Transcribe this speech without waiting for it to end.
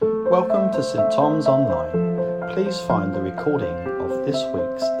Welcome to St Thomas Online. Please find the recording of this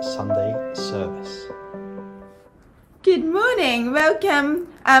week's Sunday service. Good morning, welcome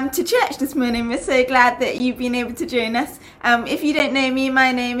to church this morning. We're so glad that you've been able to join us. If you don't know me,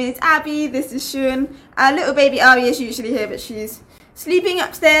 my name is Abby, this is Sean. Our little baby Ari is usually here, but she's sleeping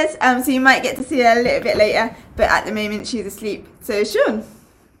upstairs, so you might get to see her a little bit later, but at the moment she's asleep. So Sean.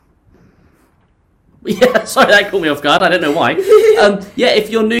 Yeah, sorry, that caught me off guard. I don't know why. If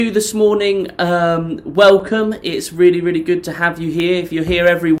you're new this morning, welcome. It's really, really good to have you here. If you're here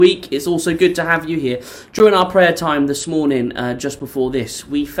every week, it's also good to have you here. During our prayer time this morning, just before this,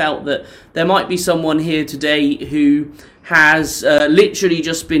 we felt that there might be someone here today who has literally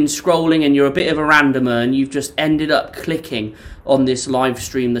just been scrolling and you're a bit of a randomer and you've just ended up clicking on this live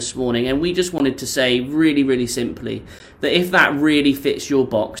stream this morning. And we just wanted to say really, really simply that if that really fits your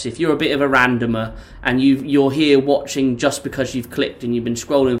box, if you're a bit of a randomer and you're here watching just because you've clicked and you've been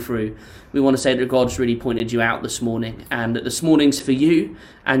scrolling through, we want to say that God's really pointed you out this morning and that this morning's for you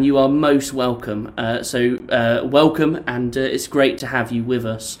and you are most welcome. Welcome, and it's great to have you with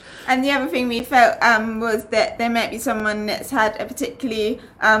us. And the other thing we felt was that there might be someone that's had a particularly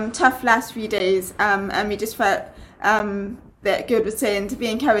tough last few days, and we just felt that God was saying to be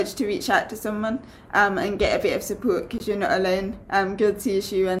encouraged to reach out to someone and get a bit of support because you're not alone. God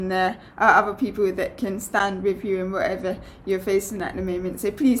sees you and there are other people that can stand with you in whatever you're facing at the moment.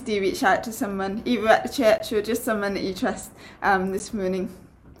 So please do reach out to someone, either at the church or just someone that you trust this morning.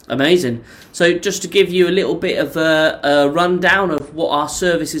 Amazing. So just to give you a little bit of a rundown of what our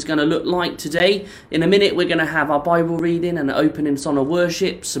service is going to look like today. In a minute we're going to have our Bible reading and an opening song of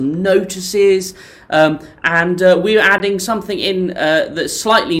worship, some notices, and we're adding something in that's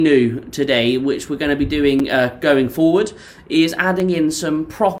slightly new today, which we're going to be doing going forward, is adding in some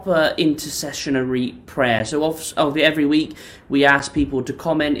proper intercessionary prayer. So obviously every week we ask people to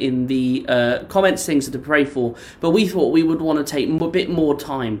comment in the comments things to pray for, but we thought we would want to take a bit more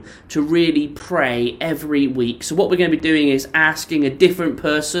time to really pray every week. So what we're going to be doing is asking a different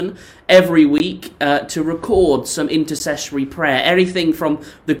person every week to record some intercessory prayer. Everything from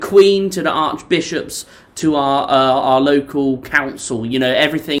the Queen to the archbishops to our local council,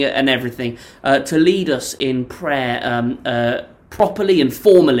 everything to lead us in prayer properly and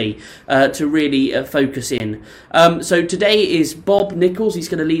formally to really focus in. So today is Bob Nichols. He's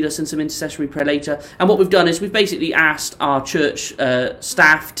going to lead us in some intercessory prayer later. And what we've done is we've basically asked our church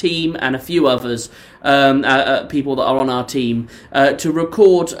staff team and a few others, people that are on our team, to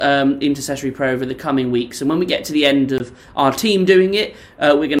record intercessory prayer over the coming weeks. And when we get to the end of our team doing it,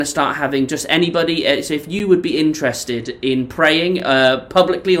 we're going to start having just anybody. So if you would be interested in praying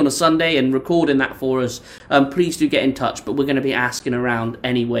publicly on a Sunday and recording that for us, please do get in touch. But we're going to be asking around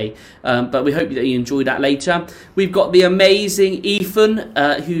anyway. But we hope that you enjoy that later. We've got the amazing Ethan,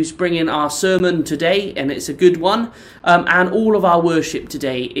 who's bringing our sermon today, and it's a good one. And all of our worship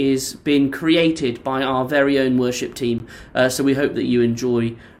today is being created by our very own worship team. So we hope that you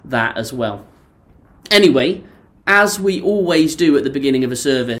enjoy that as well. Anyway, as we always do at the beginning of a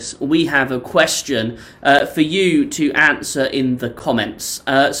service, we have a question for you to answer in the comments.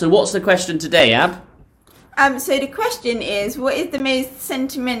 So what's the question today, Ab? So the question is, what is the most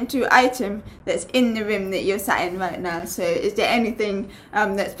sentimental item that's in the room that you're sat in right now? So is there anything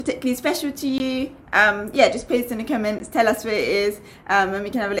that's particularly special to you? Just post in the comments, tell us what it is, and we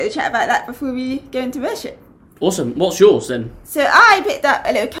can have a little chat about that before we go into worship. Awesome. What's yours then? So I picked up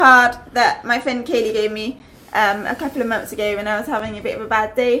a little card that my friend Kaylee gave me a couple of months ago when I was having a bit of a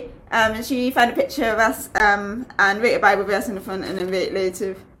bad day. And she found a picture of us and wrote a Bible verse in the front and then wrote loads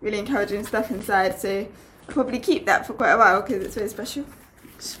of really encouraging stuff inside. So I'll probably keep that for quite a while because it's very special.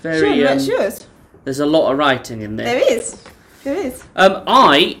 It's very. Sean, what's yours? There's a lot of writing in there. There is.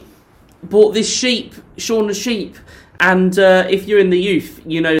 I bought this sheep, Shaun the sheep, and if you're in the youth,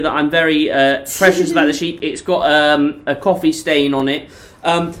 you know that I'm very precious about the sheep. It's got a coffee stain on it.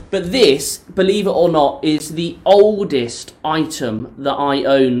 But this, believe it or not, is the oldest item that I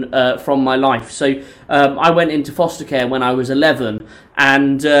own from my life. So I went into foster care when I was 11,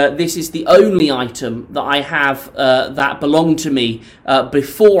 and this is the only item that I have that belonged to me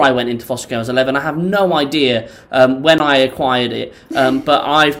before I went into foster care. I was 11. I have no idea when I acquired it, but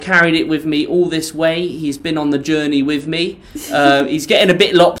I've carried it with me all this way. He's been on the journey with me. He's getting a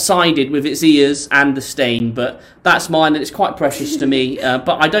bit lopsided with its ears and the stain, but that's mine, and it's quite precious to me.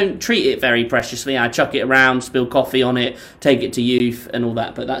 But I don't treat it very preciously. I chuck it around, spill coffee on it, take it to youth and all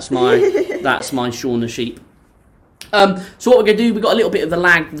that. But that's my Shaun the sheep. So what we're going to do, we've got a little bit of the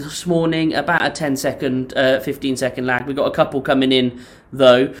lag this morning, about a 15-second lag. We've got a couple coming in,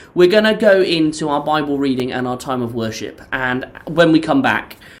 though. We're going to go into our Bible reading and our time of worship. And when we come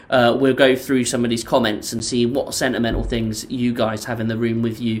back, we'll go through some of these comments and see what sentimental things you guys have in the room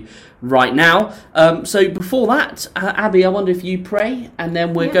with you right now. So before that, Abby, I wonder if you pray, and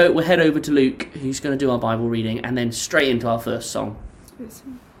then we'll head over to Luke, who's going to do our Bible reading, and then straight into our first song.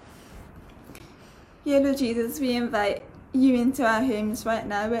 Yeah, Lord Jesus, we invite you into our homes right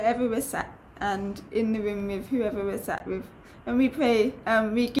now, wherever we're sat, and in the room with whoever we're sat with. And we pray,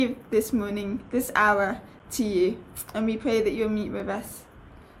 we give this morning, this hour to you, and we pray that you'll meet with us,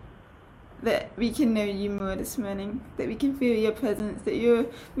 that we can know you more this morning, that we can feel your presence, that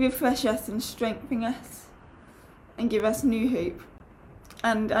you'll refresh us and strengthen us, and give us new hope.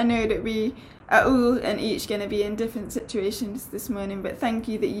 And I know that we are all and each going to be in different situations this morning, but thank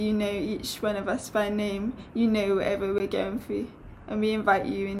you that you know each one of us by name. You know whatever we're going through, and we invite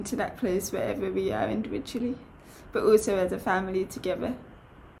you into that place wherever we are individually, but also as a family together.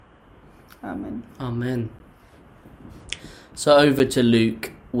 Amen. Amen. So over to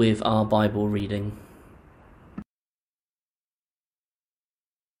Luke with our Bible reading.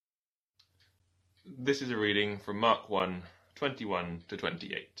 This is a reading from Mark 1, 21 to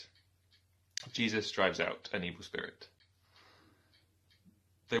 28. Jesus drives out an evil spirit.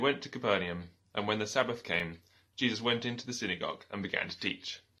 They went to Capernaum, and when the Sabbath came, Jesus went into the synagogue and began to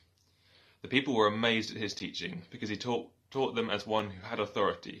teach. The people were amazed at his teaching, because he taught them as one who had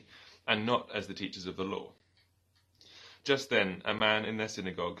authority, and not as the teachers of the law. Just then, a man in their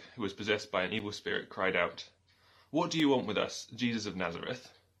synagogue, who was possessed by an evil spirit, cried out, "What do you want with us, Jesus of Nazareth?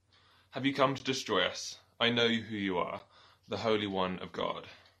 Have you come to destroy us? I know who you are, the Holy One of God."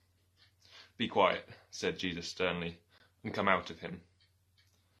 "Be quiet," said Jesus sternly, "and come out of him."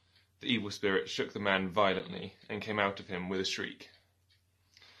 The evil spirit shook the man violently and came out of him with a shriek.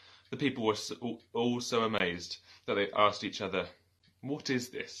 The people were all so amazed that they asked each other, "What is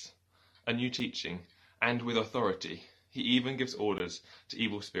this? A new teaching, and with authority. He even gives orders to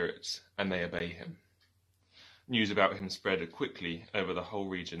evil spirits, and they obey him." News about him spread quickly over the whole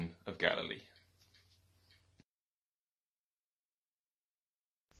region of Galilee.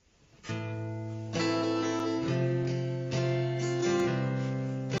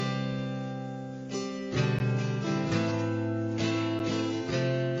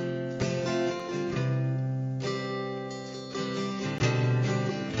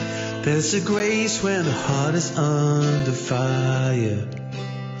 There's a grace when the heart is under fire.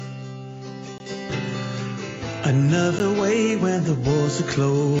 Another way when the walls are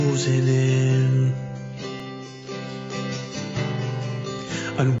closing in.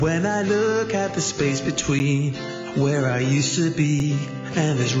 And when I look at the space between where I used to be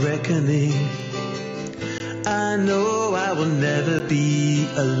and this reckoning, I know I will never be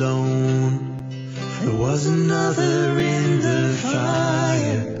alone. There was another in the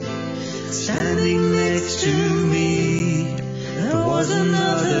fire, standing next to me. There was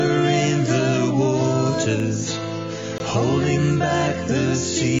another in the waters, holding back the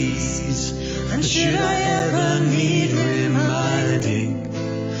seas. And should I ever need reminding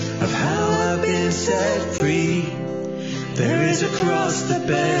of how I've been set free, there is a cross that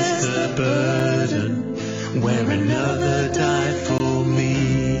bears the burden, where another died for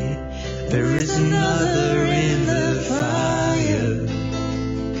me. There is another in the fire.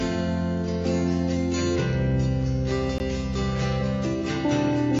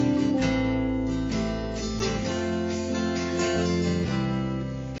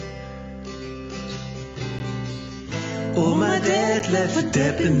 All my debt left for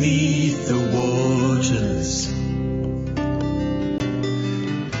dead beneath the waters.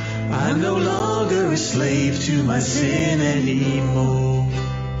 I'm no longer a slave to my sin anymore.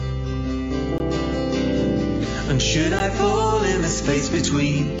 And should I fall in the space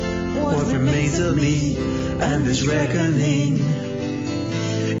between what remains of me and this reckoning,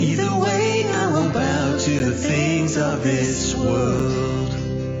 either way I won't bow to the things of this world.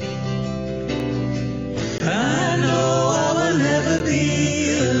 I know I will never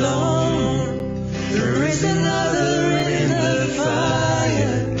be alone. There is another in the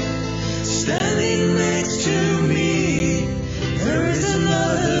fire, standing next to me. There is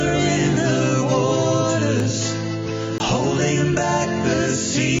another in the waters, holding back the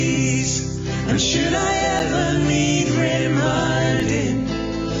seas. And should I ever need reminding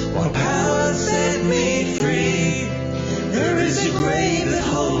what power set me free, there is a grave that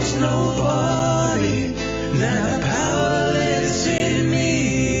holds no body, now the powerless in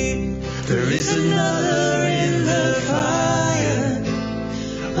me. There is another in the fire.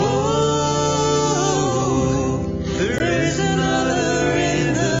 Oh, there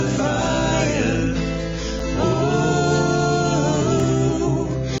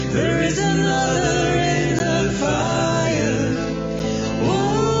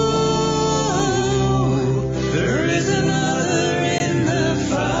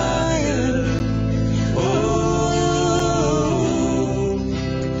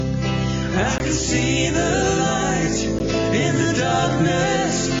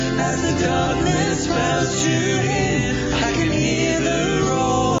As the darkness bows to him, I can hear the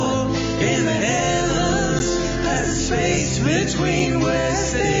roar in the heavens. As the space between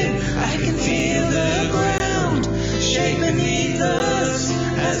wears thin, I can feel the ground shake beneath us.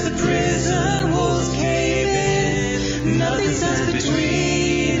 As the prison walls cave in, nothing stands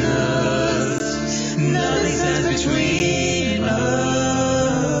between us. Nothing stands between us.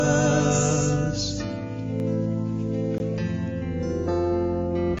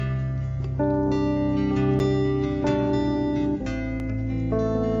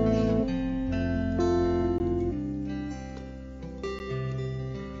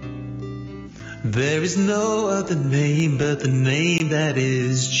 There is no other name but the name that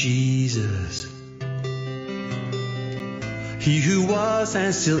is Jesus. He who was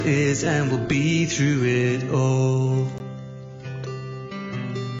and still is and will be through it all.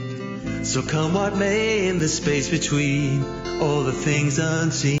 So come what may in the space between all the things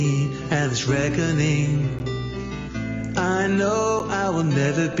unseen and this reckoning, I know I will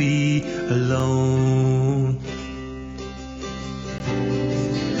never be alone.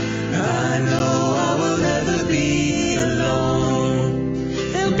 I know I will never be alone.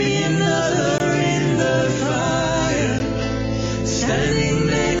 There'll be another in the fire, standing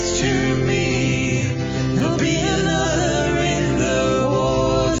next to me. There'll be another in the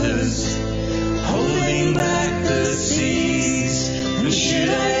waters, holding back the seas. And should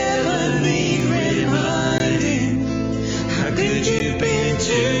I ever need reminding how good you've been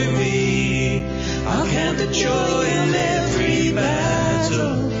to me, I'll count the joy in every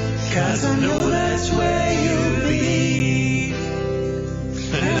battle, 'cause I know that's where you'll be.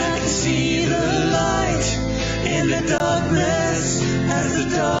 And I can see the light in the darkness. As the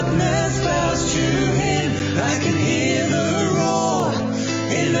darkness bows to him, I can hear the roar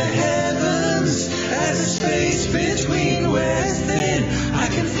in the heavens. As the space between wears thin, I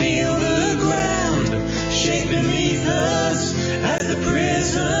can feel the ground shake beneath us. As the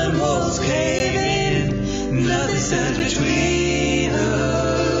prison walls cave in, nothing stands between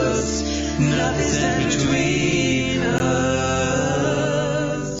us. Nothing stands between us.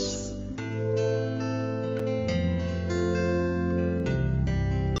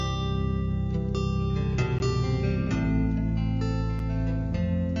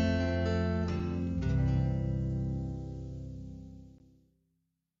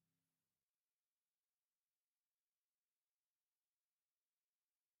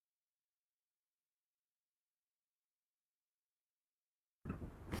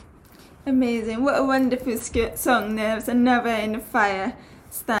 Amazing. What a wonderful song. There's another in the fire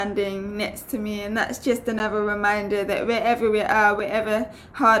standing next to me, and that's just another reminder that wherever we are, whatever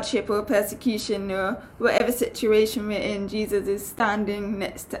hardship or persecution or whatever situation we're in, Jesus is standing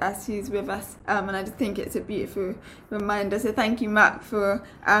next to us. He's with us, and I just think it's a beautiful reminder. So thank you, Mark, for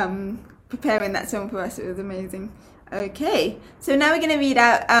preparing that song for us. It was amazing. Okay, so now we're going to read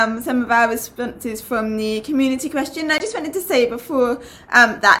out some of our responses from the community question. I just wanted to say before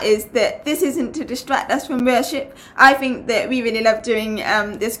that is that this isn't to distract us from worship. I think that we really love doing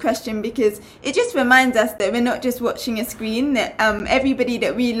this question because it just reminds us that we're not just watching a screen, that everybody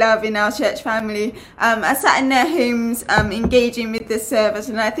that we love in our church family are sat in their homes engaging with this service,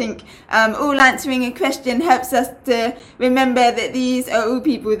 and I think all answering a question helps us to remember that these are all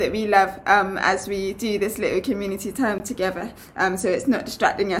people that we love as we do this little community time together, so it's not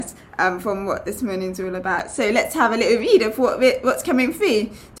distracting us from what this morning's all about. So let's have a little read of what's coming through.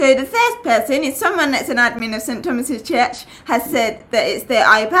 So the first person is someone that's an admin of St Thomas's Church, has said that it's their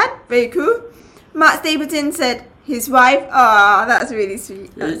iPad. Very cool. Mark Stapleton said his wife. Oh, that's really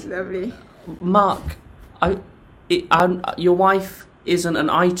sweet. That's lovely. Mark, your wife isn't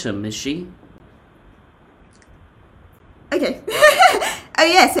an item, is she? Okay. Oh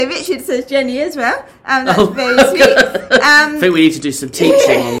yeah, so Richard says Jenny as well. That's very sweet. I think we need to do some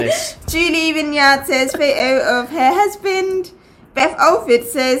teaching on this. Julie Vineyard says photo of her husband. Beth Alford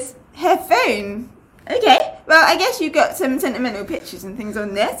says her phone. Okay, well I guess you got some sentimental pictures and things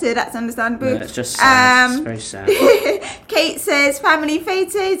on there, so that's understandable. Yeah, it's just sad. It's very sad. Kate says family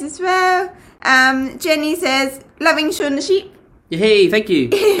photos as well. Jenny says loving Shaun the Sheep. Hey, thank you.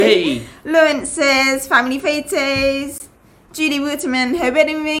 Hey. Lawrence says family photos. Julie Waterman, her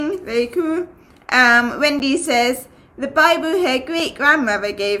wedding ring, very cool. Wendy says the Bible her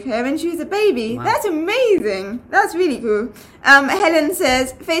great-grandmother gave her when she was a baby. Wow. That's amazing. That's really cool. Helen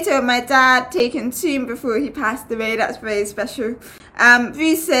says photo of my dad taken soon before he passed away. That's very special.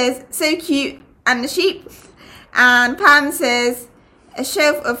 Bruce says so cute, and the sheep. And Pam says a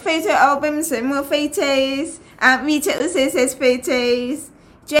shelf of photo albums, so more photos. Rita also says photos.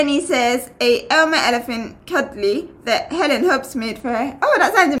 Jenny says a Elmer elephant cuddly that Helen Hobbs made for her. Oh,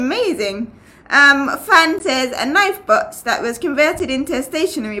 that sounds amazing. Fran says a knife box that was converted into a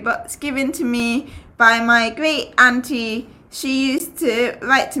stationery box given to me by my great auntie. She used to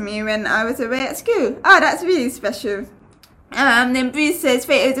write to me when I was away at school. Oh, that's really special. Then Bruce says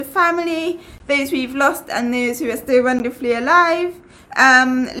photos of family, those we've lost and those who are still wonderfully alive.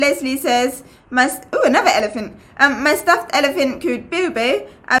 Leslie says, another elephant. My stuffed elephant called Bilbo.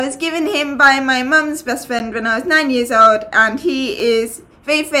 I was given him by my mum's best friend when I was 9 years old, and he is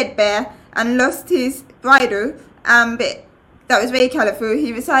very threadbare and lost his bridle, but that was very colourful.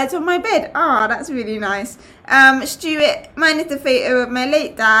 He resides on my bed. Ah, that's really nice. Stuart, mine is the photo of my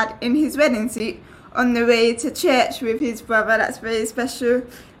late dad in his wedding suit on the way to church with his brother. That's very special.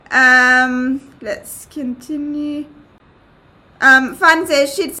 Let's continue. Fran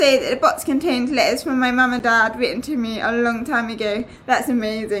says she'd say that the box contained letters from my mum and dad written to me a long time ago. That's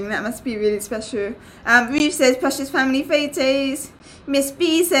amazing. That must be really special. Ruth says precious family photos. Miss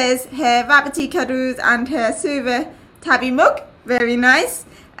B says her rabbity cuddles and her silver tabby mug. Very nice.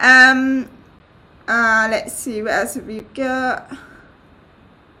 Let's see, what else have we got?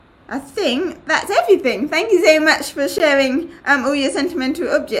 I think that's everything. Thank you so much for sharing all your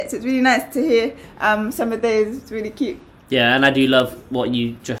sentimental objects. It's really nice to hear some of those. It's really cute. Yeah, and I do love what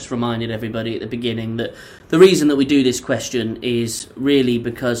you just reminded everybody at the beginning, that the reason that we do this question is really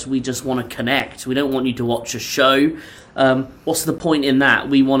because we just want to connect. We don't want you to watch a show. What's the point in that?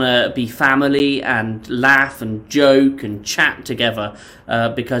 We want to be family and laugh and joke and chat together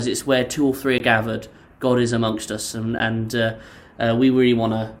because it's where two or three are gathered. God is amongst us, and we really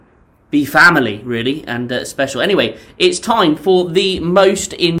want to be family, really, and special. Anyway, it's time for the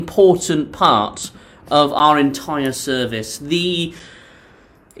most important part of our entire service.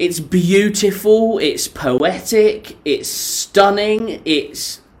 It's beautiful, it's poetic, it's stunning,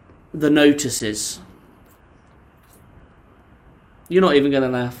 it's the notices. You're not even going to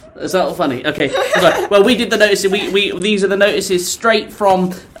laugh. Is that funny? Okay. Sorry. Well, we did the notices. These are the notices straight from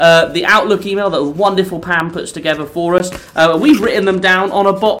the Outlook email that wonderful Pam puts together for us. We've written them down on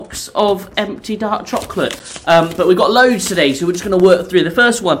a box of empty dark chocolate. But we've got loads today, so we're just going to work through. The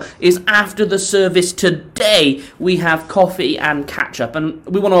first one is after the service today, we have coffee and catch-up. And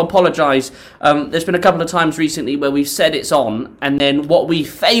we want to apologise. There's been a couple of times recently where we've said it's on, and then what we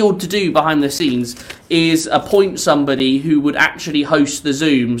failed to do behind the scenes is appoint somebody who would actually host the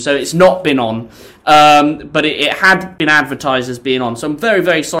Zoom, so it's not been on, but it had been advertised as being on, so I'm very,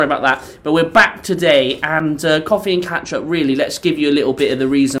 very sorry about that, but we're back today, and coffee and catch-up, really, let's give you a little bit of the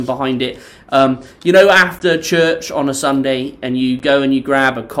reason behind it. After church on a Sunday, and you go and you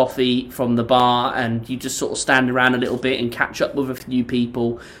grab a coffee from the bar, and you just sort of stand around a little bit and catch up with a few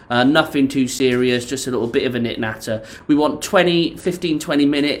people, nothing too serious, just a little bit of a nit-natter. We want 15-20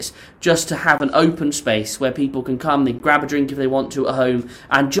 minutes just to have an open space where people can come, they grab a drink if they want to at home,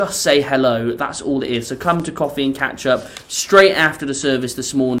 and just say hello. That's all it is. So come to coffee and catch up straight after the service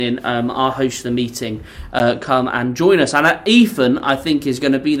this morning. Our host of the meeting, come and join us. And Ethan, I think, is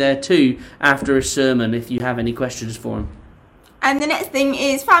going to be there too after a sermon if you have any questions for him. And the next thing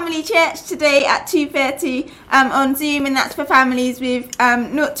is family church today at 2:30 on Zoom, and that's for families with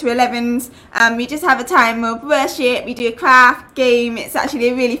 0 to 11s. We just have a time of worship, we do a craft game. It's actually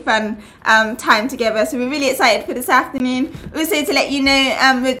a really fun time together, so we're really excited for this afternoon. Also, to let you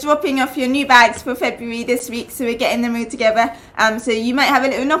know, we're dropping off your new bags for February this week, so we're getting them all together. So you might have a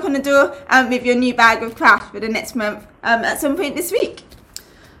little knock on the door with your new bag of craft for the next month at some point this week.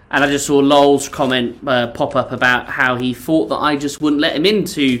 And I just saw Lowell's comment pop up about how he thought that I just wouldn't let him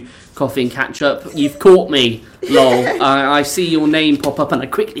into coffee and catch up. You've caught me, Lowell. I see your name pop up and I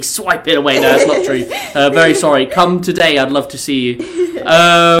quickly swipe it away. No, it's not true. Very sorry. Come today. I'd love to see you.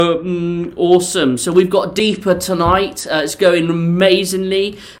 Awesome. So we've got Deeper tonight. It's going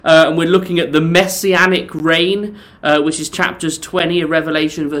amazingly. And we're looking at the Messianic reign, which is chapters 20 of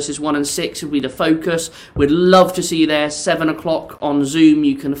Revelation, verses 1 and 6 will be the focus. We'd love to see you there. 7 o'clock on Zoom.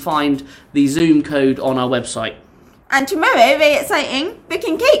 You can find the Zoom code on our website. And tomorrow, very exciting, Book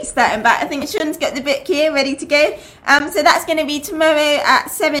and Cake starting back. I think Sean's got the book here ready to go. So that's going to be tomorrow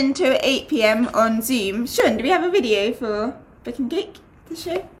at 7 to 8 p.m. on Zoom. Sean, do we have a video for Book and Cake to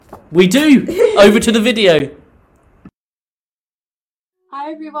show? We do. Over to the video.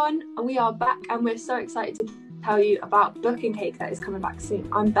 Hi everyone, we are back and we're so excited to tell you about Book and Cake that is coming back soon.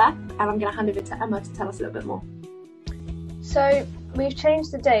 I'm Beth and I'm going to hand over to Emma to tell us a little bit more. So we've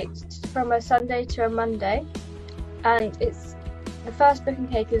changed the date from a Sunday to a Monday. And it's the first Book and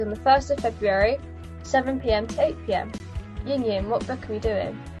Cake is on the 1st of February, 7 p.m. to 8 p.m. Yin, what book are we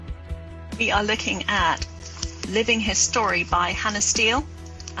doing? We are looking at Living His Story by Hannah Steele.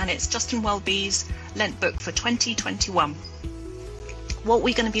 and it's Justin Welby's Lent book for 2021. What are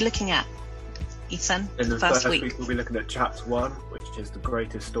we going to be looking at, Ethan? In the first week we'll be looking at chapter 1, which is the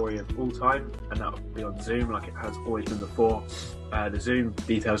greatest story of all time, and that will be on Zoom like it has always been before. The Zoom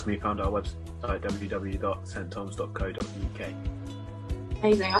details can be found on our website www.sttoms.co.uk.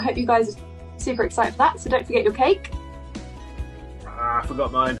 Amazing. I hope you guys are super excited for that, so don't forget your cake. I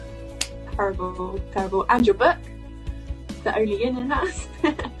forgot mine. Terrible. And your book, The Only Yin in Us.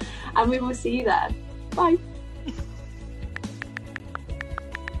 And we will see you there. Bye.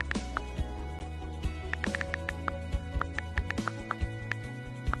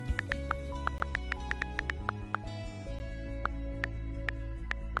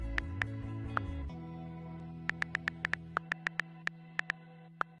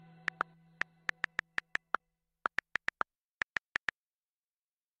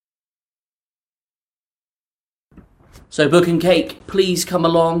 So Book and Cake, please come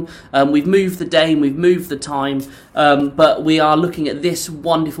along. We've moved the day and we've moved the time, but we are looking at this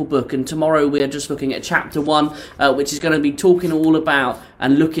wonderful book, and tomorrow we are just looking at chapter 1, which is going to be talking all about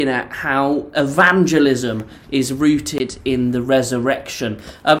and looking at how evangelism is rooted in the resurrection.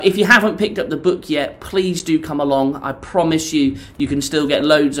 If you haven't picked up the book yet, please do come along. I promise you, you can still get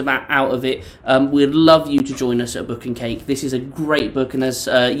loads out of it. We'd love you to join us at Book and Cake. This is a great book, and as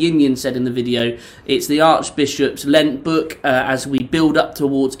Yin Yin said in the video, it's the Archbishop's Lent book as we build up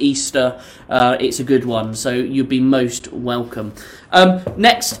towards Easter. It's a good one, so you'll be most welcome.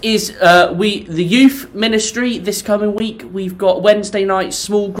 Next is the youth ministry. This coming week we've got Wednesday night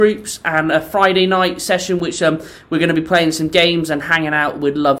small groups and a Friday night session, which we're going to be playing some games and hanging out.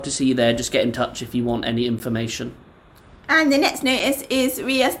 We'd love to see you there. Just get in touch if you want any information. And the next notice is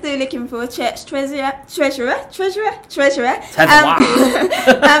we are still looking for a church treasurer. So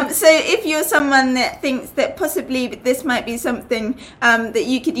if you're someone that thinks that possibly this might be something that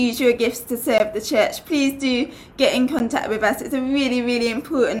you could use your gifts to serve the church, please do get in contact with us. It's a really, really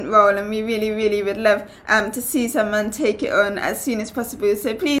important role, and we really, really would love to see someone take it on as soon as possible.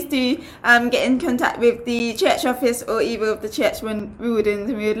 So please do get in contact with the church office or either of the church wardens,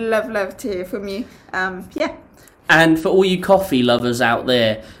 and we would love to hear from you. And for all you coffee lovers out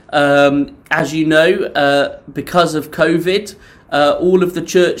there, as you know, because of COVID, all of the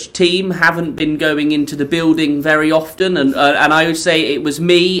church team haven't been going into the building very often, and I would say it was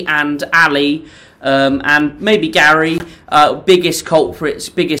me and Ali and maybe Gary, biggest culprits,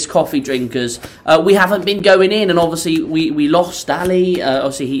 biggest coffee drinkers. We haven't been going in, and obviously we lost Ali.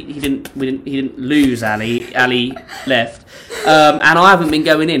 Obviously he didn't lose Ali. Ali left. And I haven't been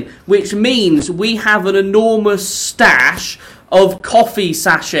going in, which means we have an enormous stash of coffee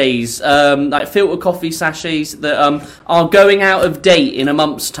sachets, like filter coffee sachets that are going out of date in a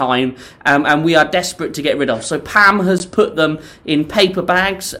month's time, and we are desperate to get rid of. So Pam has put them in paper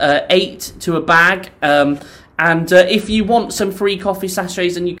bags, 8 to a bag. And if you want some free coffee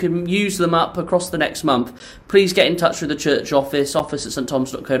sachets and you can use them up across the next month, please get in touch with the church office at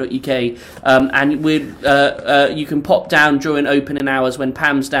sttoms.co.uk, and you can pop down during opening hours when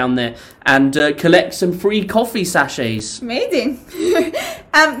Pam's down there and collect some free coffee sachets. Amazing.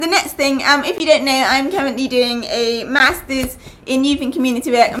 The next thing, if you don't know, I'm currently doing a Master's in Youth and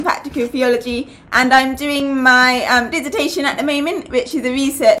Community Work and Practical Theology, and I'm doing my dissertation at the moment, which is a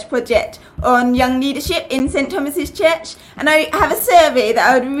research project on young leadership in St Thomas's Church. And I have a survey that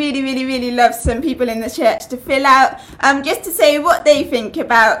I would really love some people in the church to fill out, just to say what they think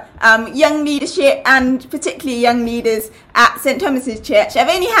about young leadership and particularly young leaders at St Thomas's Church. I've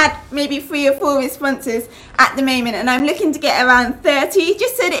only had maybe 3 or 4 responses at the moment, and I'm looking to get around 30,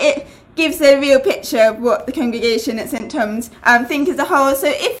 just so that it gives a real picture of what the congregation at St Thomas think as a whole. So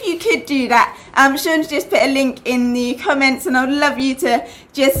if you could do that, Sean's just put a link in the comments, and I would love you to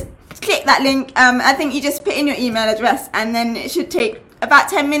just click that link. I think you just put in your email address, and then it should take about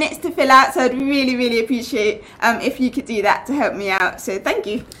 10 minutes to fill out. So I'd really appreciate if you could do that to help me out. So thank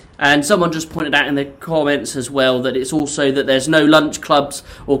you. And someone just pointed out in the comments as well that it's also that there's no lunch clubs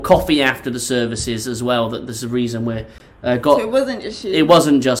or coffee after the services as well, that there's a reason we're so it wasn't just you. It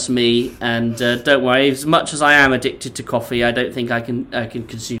wasn't just me, and don't worry. As much as I am addicted to coffee, I don't think I can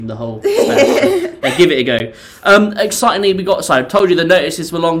consume the whole stuff. Give it a go. Excitingly, I told you the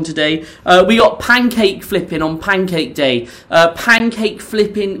notices were long today. We got pancake flipping on Pancake Day. Pancake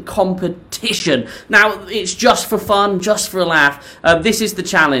flipping competition. Now, it's just for fun, just for a laugh. This is the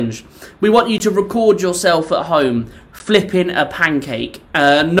challenge. We want you to record yourself at home flipping a pancake.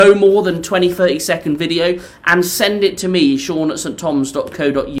 no more than 20-30-second video, and send it to me,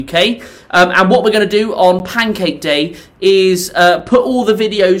 sean@sttoms.co.uk. And what we're going to do on Pancake Day is put all the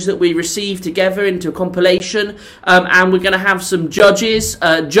videos that we receive together into a compilation, and we're going to have some judges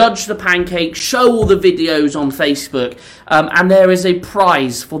judge the pancake, show all the videos on Facebook, and there is a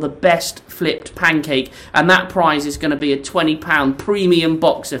prize for the best flipped pancake, and that prize is going to be a £20 premium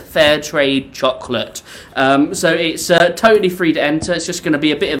box of fair trade chocolate. So it's totally free to enter. It's just going to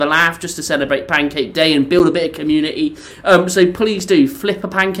be a bit of a laugh just to celebrate Pancake Day and build a bit of community. So please do flip a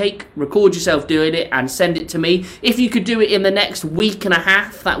pancake, record yourself doing it, and send it to me. If you could do it in the next week and a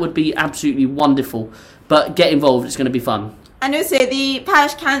half, that would be absolutely wonderful. But get involved, it's going to be fun. And also the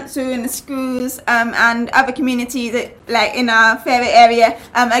parish council and the schools and other communities that, like in our favourite area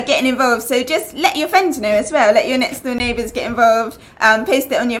are getting involved. So just let your friends know as well. Let your next door neighbours get involved.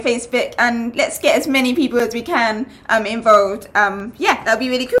 Post it on your Facebook, and let's get as many people as we can involved. Yeah, that'll be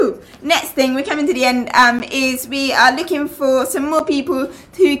really cool. Next thing, we're coming to the end, is we are looking for some more people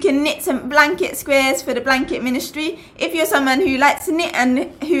who can knit some blanket squares for the blanket ministry. If you're someone who likes to knit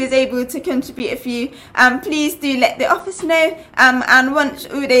and who is able to contribute a few, please do let the office know. And once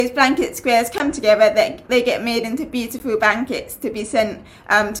all those blanket squares come together, they get made into beautiful blankets to be sent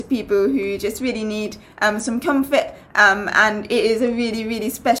to people who just really need some comfort. And it is a really, really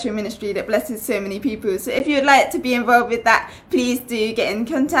special ministry that blesses so many people. So if you'd like to be involved with that, please do get in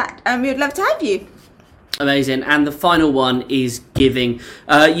contact, and we would love to have you. Amazing. And the final one is giving.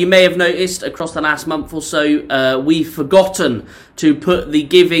 You may have noticed across the last month or so, we've forgotten to put the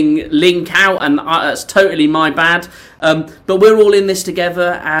giving link out, and that's totally my bad. But we're all in this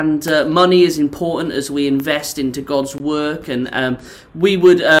together, and money is important as we invest into God's work, and we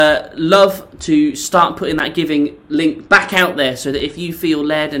would love to start putting that giving link back out there, so that if you feel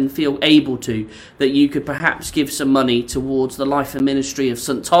led and feel able to, that you could perhaps give some money towards the life and ministry of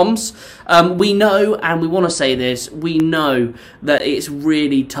St Thomas. We know, and we want to say this, we know that it's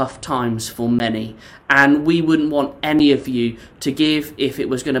really tough times for many, and we wouldn't want any of you to give if it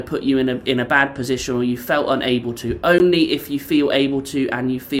was going to put you in a bad position, or you felt unable to. Only if you feel able to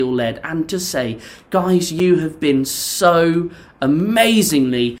and you feel led. And to say, guys, you have been so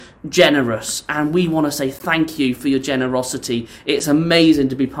amazingly generous, and we want to say thank you for your generosity. It's amazing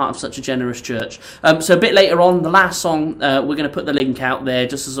to be part of such a generous church. So a bit later on, the last song, we're going to put the link out there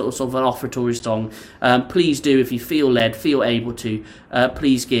just as sort of an offertory song. Please do, if you feel led, feel able to,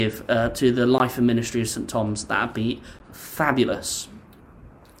 please give to the life and ministry of St Thomas. That'd be fabulous.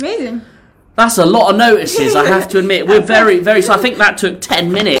 Amazing. That's a lot of notices, I have to admit. We're very, very... So I think that took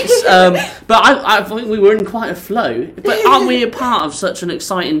 10 minutes. But I think we were in quite a flow. But aren't we a part of such an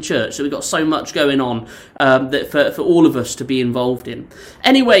exciting church that we've got so much going on that for all of us to be involved in?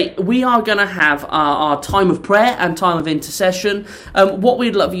 Anyway, we are going to have our time of prayer and time of intercession. What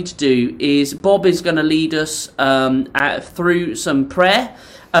we'd love you to do is Bob is going to lead us through some prayer.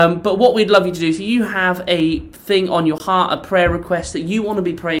 But what we'd love you to do, if you have a thing on your heart, a prayer request that you want to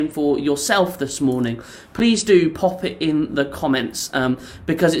be praying for yourself this morning, please do pop it in the comments,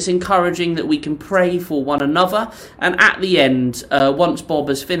 because it's encouraging that we can pray for one another. And at the end, once Bob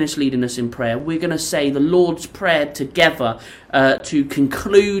has finished leading us in prayer, we're going to say the Lord's Prayer together to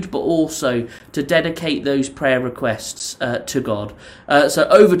conclude, but also to dedicate those prayer requests to God. So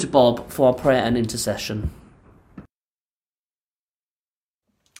over to Bob for our prayer and intercession.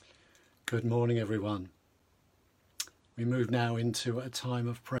 Good morning, everyone. We move now into a time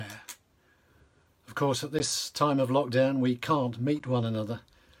of prayer. Of course, at this time of lockdown, we can't meet one another,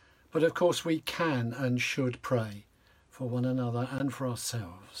 but of course we can and should pray for one another and for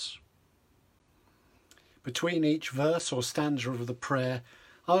ourselves. Between each verse or stanza of the prayer,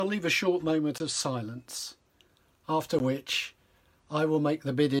 I'll leave a short moment of silence, after which I will make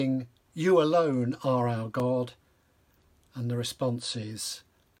the bidding, "You alone are our God," and the response is,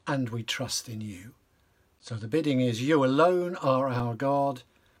 "And we trust in you." So the bidding is, "You alone are our God,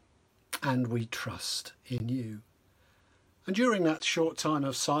 and we trust in you." And during that short time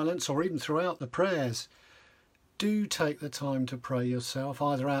of silence, or even throughout the prayers, do take the time to pray yourself,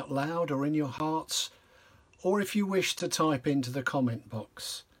 either out loud or in your hearts, or if you wish to type into the comment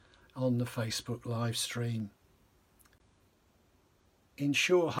box on the Facebook live stream. In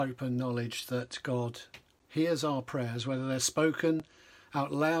sure hope and knowledge that God hears our prayers, whether they're spoken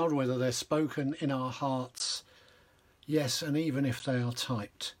out loud, whether they're spoken in our hearts, yes, and even if they are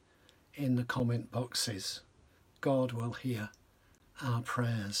typed in the comment boxes, God will hear our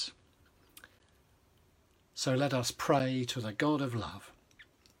prayers. So let us pray to the God of love.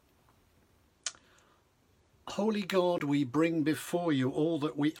 Holy God, we bring before you all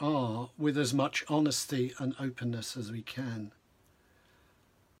that we are with as much honesty and openness as we can.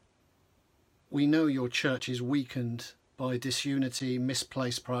 We know your church is weakened by disunity,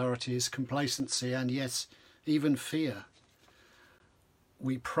 misplaced priorities, complacency, and yes, even fear.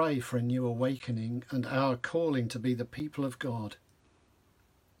 We pray for a new awakening and our calling to be the people of God.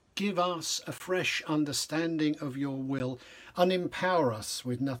 Give us a fresh understanding of your will and empower us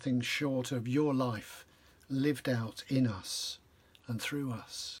with nothing short of your life lived out in us and through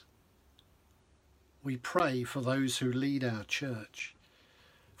us. We pray for those who lead our church,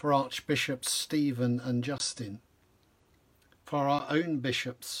 for Archbishops Stephen and Justin, for our own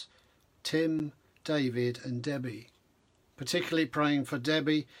bishops Tim, David and Debbie, particularly praying for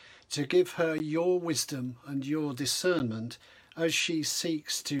Debbie to give her your wisdom and your discernment as she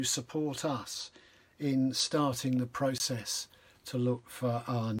seeks to support us in starting the process to look for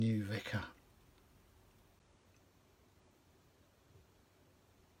our new vicar.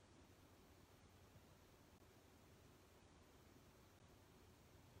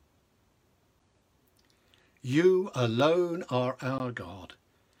 You alone are our God,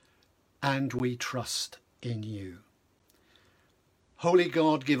 and we trust in you. Holy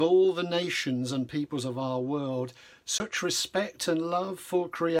God, give all the nations and peoples of our world such respect and love for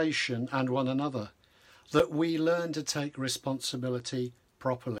creation and one another that we learn to take responsibility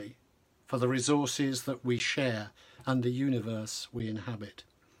properly for the resources that we share and the universe we inhabit.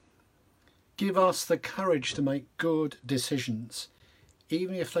 Give us the courage to make good decisions,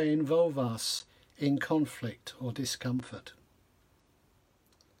 even if they involve us in conflict or discomfort.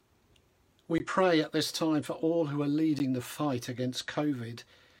 We pray at this time for all who are leading the fight against COVID.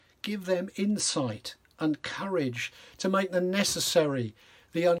 Give them insight and courage to make the necessary,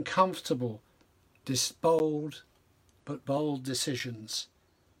 the uncomfortable, bold decisions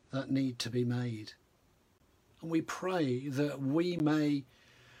that need to be made. And we pray that we may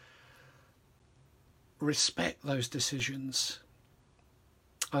respect those decisions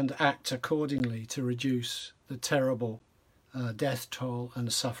and act accordingly to reduce the terrible death toll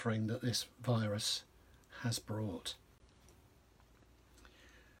and suffering that this virus has brought.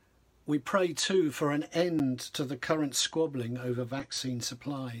 We pray too for an end to the current squabbling over vaccine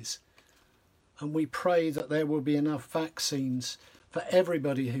supplies, and we pray that there will be enough vaccines for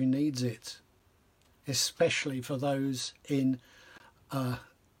everybody who needs it, especially for those in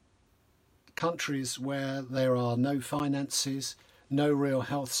countries where there are no finances, no real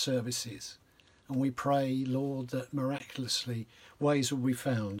health services. And we pray, Lord, that miraculously ways will be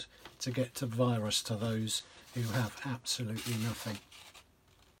found to get the virus to those who have absolutely nothing.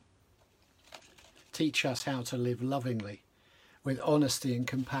 Teach us how to live lovingly, with honesty and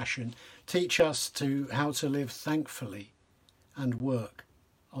compassion. Teach us how to live thankfully and work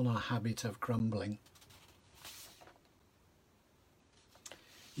on our habit of grumbling.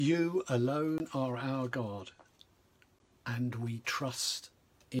 You alone are our God, and we trust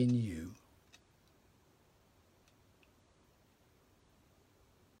in you.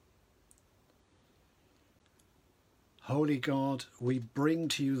 Holy God, we bring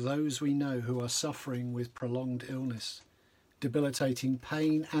to you those we know who are suffering with prolonged illness, debilitating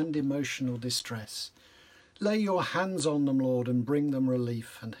pain and emotional distress. Lay your hands on them, Lord, and bring them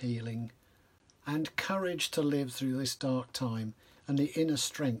relief and healing, and courage to live through this dark time, and the inner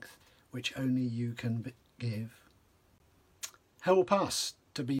strength which only you can give. Help us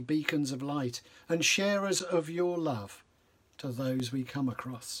to be beacons of light and sharers of your love to those we come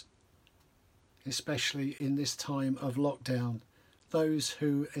across, especially in this time of lockdown, those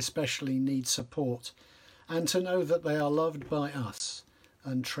who especially need support, and to know that they are loved by us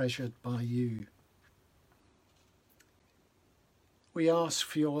and treasured by you. We ask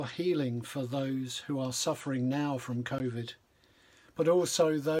for your healing for those who are suffering now from COVID, but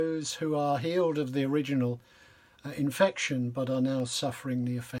also those who are healed of the original infection but are now suffering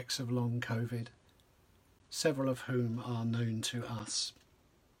the effects of long COVID, several of whom are known to us.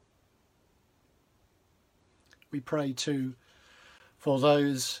 We pray too for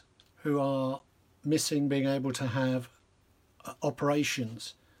those who are missing being able to have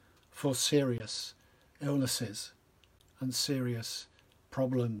operations for serious illnesses and serious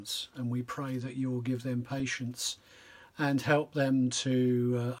problems, and we pray that you will give them patience and help them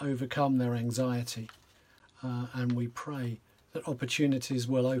to overcome their anxiety, and we pray that opportunities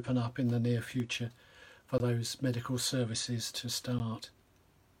will open up in the near future for those medical services to start.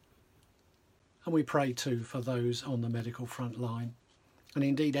 And we pray too for those on the medical front line, and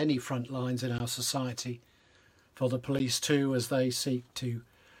indeed any front lines in our society, for the police too, as they seek to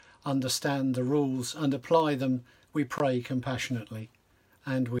understand the rules and apply them. We pray compassionately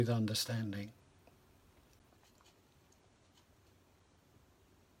and with understanding.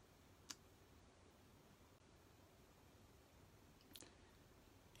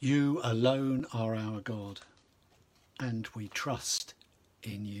 You alone are our God, and we trust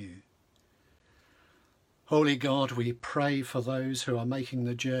in you. Holy God, we pray for those who are making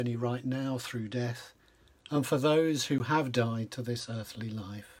the journey right now through death, and for those who have died to this earthly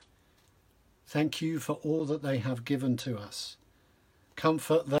life. Thank you for all that they have given to us.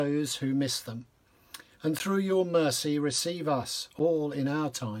 Comfort those who miss them, and through your mercy receive us all in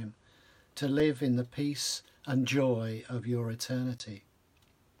our time to live in the peace and joy of your eternity.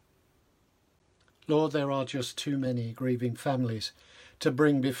 Lord, there are just too many grieving families to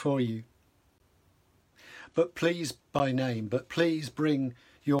bring before you. But please, by name, but please bring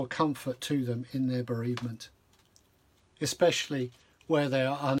your comfort to them in their bereavement, especially where they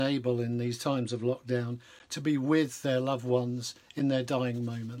are unable in these times of lockdown to be with their loved ones in their dying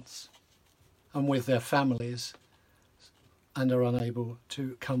moments and with their families and are unable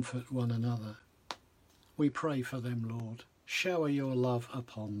to comfort one another. We pray for them, Lord. Shower your love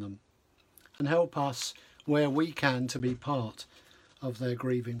upon them and help us where we can to be part of their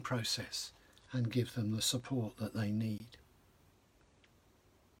grieving process and give them the support that they need.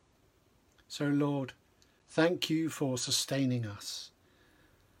 So, Lord, thank you for sustaining us.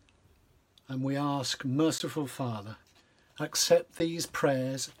 And we ask, merciful Father, accept these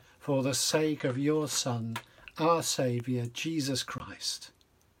prayers for the sake of your Son, our Saviour, Jesus Christ.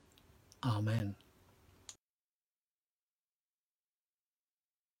 Amen.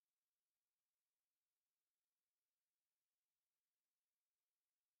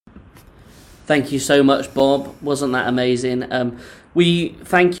 Thank you so much, Bob. Wasn't that amazing? We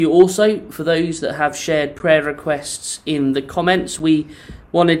thank you also for those that have shared prayer requests in the comments. We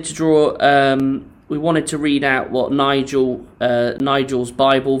wanted to read out what Nigel's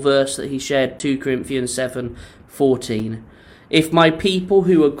Bible verse that he shared, 2 Corinthians 7:14. If my people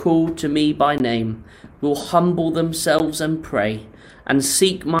who are called to me by name will humble themselves and pray and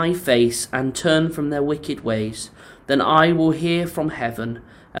seek my face and turn from their wicked ways, then I will hear from heaven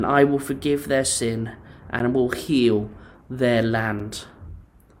and I will forgive their sin and will heal their land.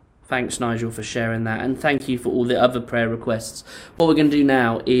 Thanks, Nigel, for sharing that, and thank you for all the other prayer requests. What we're going to do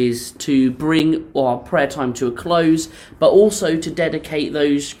now is to bring our prayer time to a close, but also to dedicate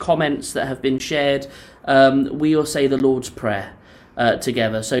those comments that have been shared. We will say the Lord's Prayer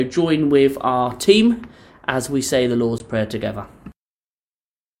together. So join with our team as we say the Lord's Prayer together.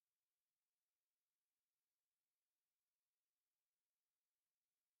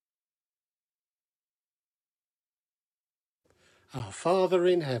 Our Father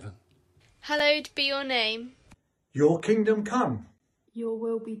in heaven, hallowed be your name. Your kingdom come. Your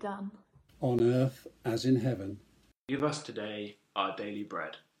will be done. on earth as in heaven. Give us today our daily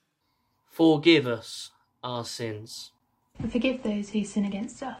bread. Forgive us our sins. And forgive those who sin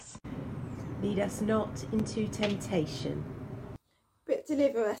against us. Lead us not into temptation, but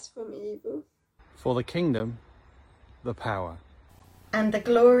deliver us from evil. For the kingdom, the power, and the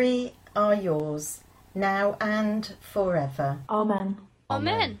glory are yours, now and forever. Amen.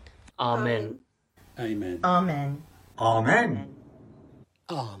 Amen. Amen. Amen. Amen. Amen.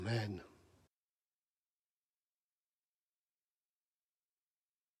 Amen.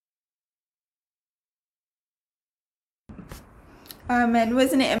 Amen.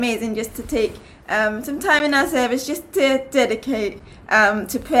 Wasn't it amazing just to take some time in our service just to dedicate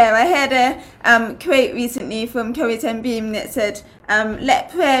to prayer? I heard a quote recently from Corrie ten Boom that said,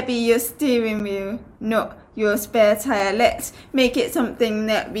 let prayer be your steering wheel, not your spare tire. Let's make it something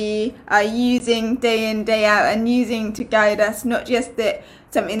that we are using day in, day out, and using to guide us, not just that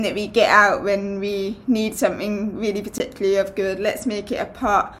something that we get out when we need something really particularly of good. Let's make it a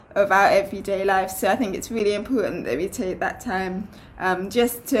part of our everyday life. So I think it's really important that we take that time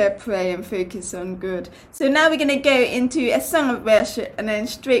just to pray and focus on good. So now we're going to go into a song of worship, and then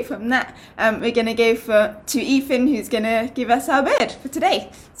straight from that we're going to go to Ethan, who's going to give us our word for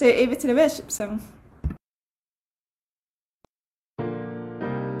today. So over to the worship song.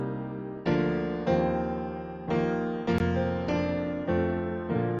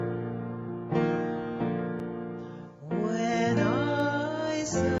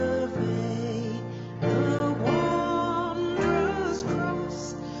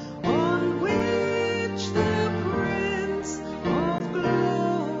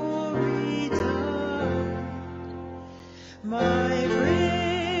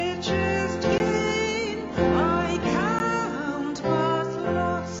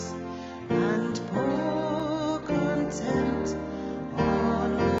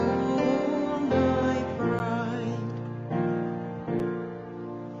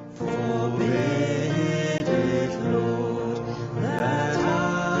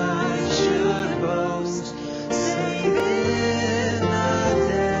 Save in the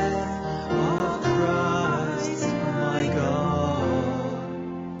day.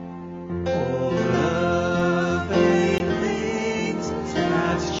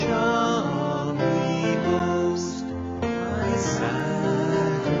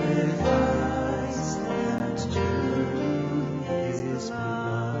 Jesus we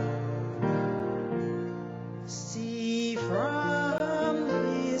love. See from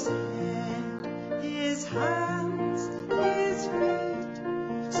his head, his hands, his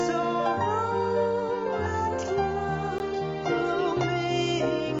feet, sorrow and love will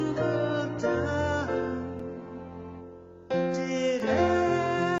mingle down. Did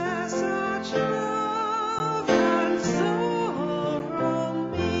e'er such love and sorrow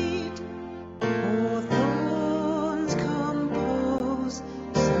meet, or thorns compose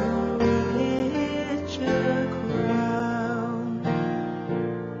some richer crown?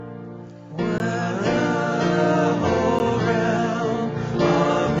 Were the whole realm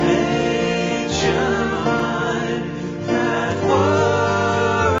of nature mine, that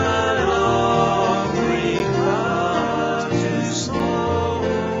were an offering but too small.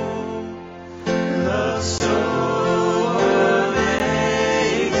 Love so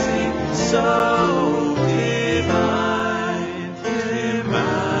amazing, so divine,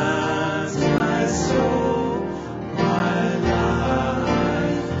 demands my soul, my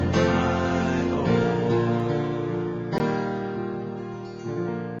life, my all.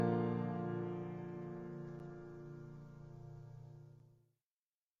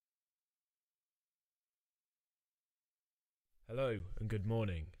 Hello and good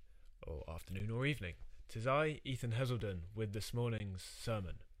morning, or afternoon or evening. 'Tis I, Ethan Heselden, with this morning's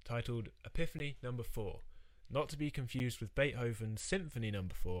sermon, titled Epiphany Number 4, not to be confused with Beethoven's Symphony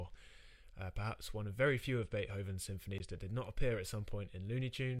Number 4, perhaps one of very few of Beethoven's symphonies that did not appear at some point in Looney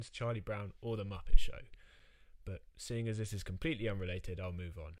Tunes, Charlie Brown, or The Muppet Show. But seeing as this is completely unrelated, I'll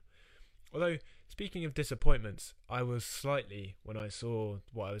move on. Although, speaking of disappointments, I was slightly, when I saw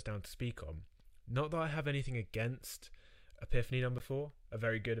what I was down to speak on, not that I have anything against Epiphany Number 4, a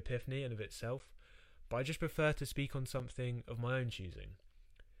very good epiphany in of itself, but I just prefer to speak on something of my own choosing.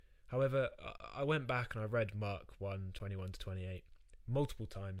 However, I went back and I read Mark 1:21-28 multiple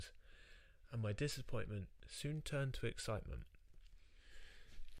times, and my disappointment soon turned to excitement.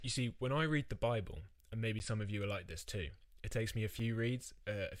 You see, when I read the Bible, and maybe some of you are like this too, it takes me a few reads,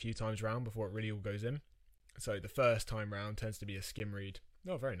 a few times round before it really all goes in. So the first time round tends to be a skim read.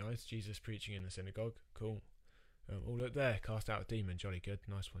 Oh, very nice, Jesus preaching in the synagogue, cool. Oh, look there, cast out a demon, jolly good,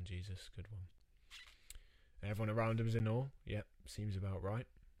 nice one, Jesus, good one. Everyone around him's in awe, yep, seems about right.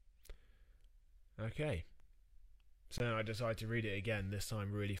 Okay, so then I decided to read it again, this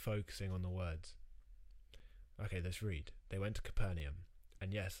time really focusing on the words. Okay, let's read. They went to Capernaum,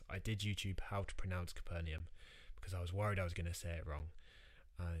 and yes, I did YouTube how to pronounce Capernaum, because I was worried I was going to say it wrong.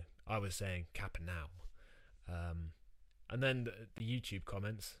 I was saying Capernaum. And then the YouTube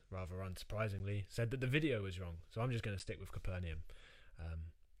comments, rather unsurprisingly, said that the video was wrong, so I'm just going to stick with Capernaum.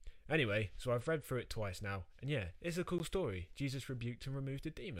 Anyway, so I've read through it twice now, and yeah, it's a cool story. Jesus rebuked and removed a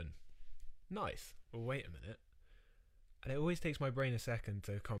demon. Nice. Well, wait a minute. And it always takes my brain a second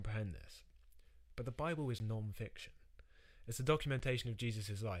to comprehend this. But the Bible is non-fiction. It's a documentation of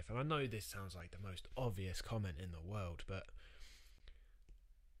Jesus' life, and I know this sounds like the most obvious comment in the world, but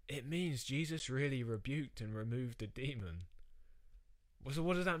it means Jesus really rebuked and removed a demon. So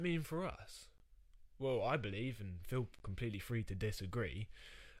what does that mean for us? Well, I believe, and feel completely free to disagree,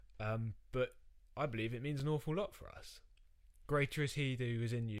 but I believe it means an awful lot for us. Greater is he who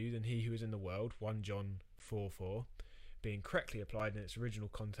is in you than he who is in the world, 1 John 4:4, being correctly applied in its original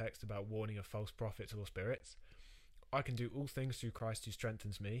context about warning of false prophets or spirits. I can do all things through Christ who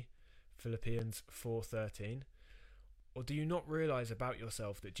strengthens me, Philippians 4:13. Or do you not realise about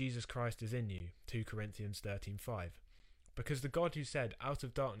yourself that Jesus Christ is in you, 2 Corinthians 13:5? Because the God who said, out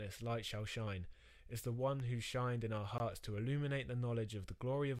of darkness light shall shine, is the one who shined in our hearts to illuminate the knowledge of the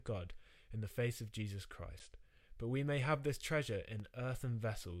glory of God in the face of Jesus Christ. But we may have this treasure in earthen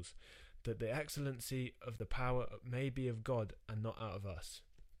vessels, that the excellency of the power may be of God and not out of us,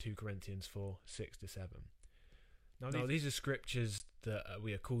 2 Corinthians 4:6-7. Now these are scriptures that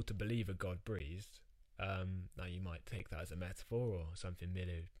we are called to believe are God-breathed. Now you might take that as a metaphor or something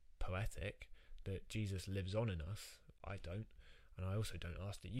merely poetic, that Jesus lives on in us. I don't, and I also don't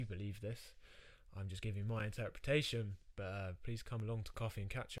ask that you believe this. I'm just giving my interpretation, but please come along to Coffee and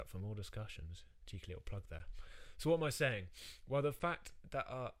Catch Up for more discussions. Cheeky little plug there. So what am I saying? Well, the fact that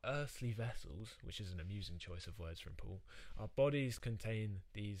our earthly vessels, which is an amusing choice of words from Paul, our bodies contain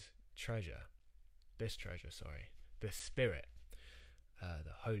this treasure, the Spirit,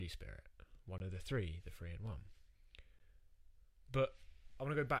 the Holy Spirit, one of the three in one. But I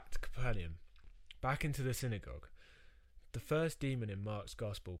want to go back to Capernaum, back into the synagogue. The first demon in Mark's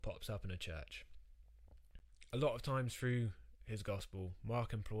Gospel pops up in a church. A lot of times through his Gospel,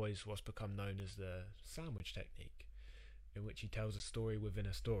 Mark employs what's become known as the sandwich technique, in which he tells a story within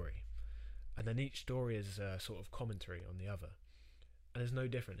a story, and then each story is a sort of commentary on the other. And it's no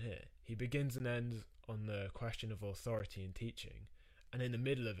different here. He begins and ends on the question of authority in teaching, and in the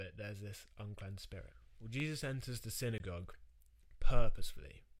middle of it there's this uncleansed spirit. Well, Jesus enters the synagogue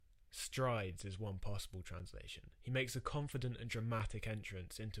purposefully. Strides is one possible translation. He makes a confident and dramatic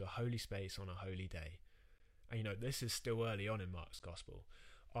entrance into a holy space on a holy day. And this is still early on in Mark's Gospel.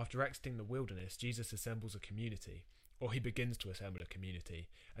 After exiting the wilderness, Jesus assembles a community, or he begins to assemble a community,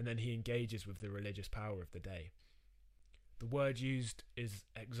 and then he engages with the religious power of the day. The word used is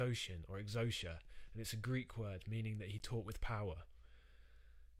exousion or exousia, and it's a Greek word meaning that he taught with power.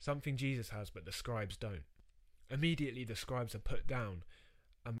 Something Jesus has but the scribes don't. Immediately the scribes are put down,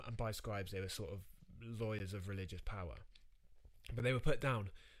 and by scribes they were sort of lawyers of religious power. But they were put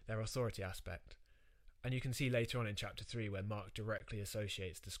down, their authority aspect. And you can see later on in chapter 3 where Mark directly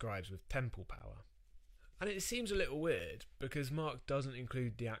associates the scribes with temple power. And it seems a little weird because Mark doesn't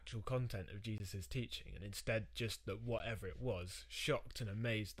include the actual content of Jesus' teaching, and instead just that whatever it was shocked and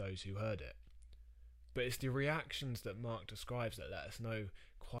amazed those who heard it. But it's the reactions that Mark describes that let us know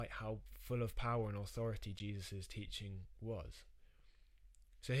quite how full of power and authority Jesus' teaching was.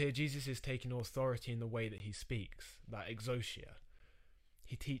 So here Jesus is taking authority in the way that he speaks, that exousia.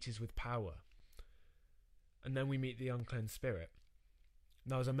 He teaches with power. And then we meet the uncleansed spirit.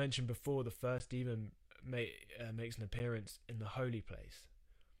 Now, as I mentioned before, the first demon makes an appearance in the holy place.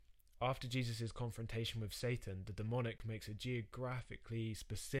 After Jesus' confrontation with Satan, the demonic makes a geographically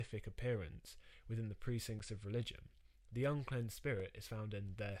specific appearance within the precincts of religion. The uncleansed spirit is found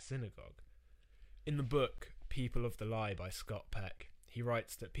in their synagogue. In the book People of the Lie by Scott Peck, he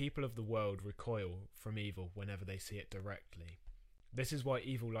writes that people of the world recoil from evil whenever they see it directly. This is why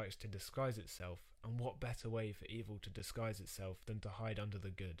evil likes to disguise itself, and what better way for evil to disguise itself than to hide under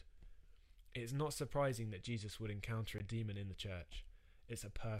the good? It's not surprising that Jesus would encounter a demon in the church. It's a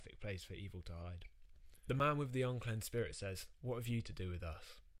perfect place for evil to hide. The man with the uncleansed spirit says, "What have you to do with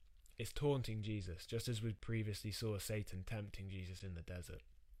us?" It's taunting Jesus, just as we previously saw Satan tempting Jesus in the desert.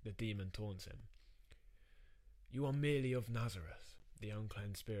 The demon taunts him. "You are merely of Nazareth." The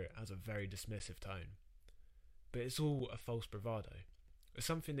uncleansed spirit has a very dismissive tone. But it's all a false bravado. It's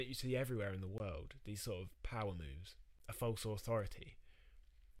something that you see everywhere in the world, these sort of power moves, a false authority.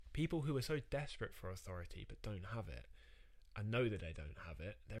 People who are so desperate for authority but don't have it, and know that they don't have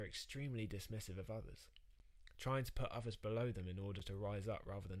it, they're extremely dismissive of others, trying to put others below them in order to rise up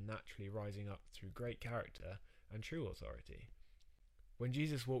rather than naturally rising up through great character and true authority. When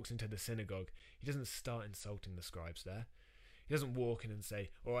Jesus walks into the synagogue, he doesn't start insulting the scribes there. He doesn't walk in and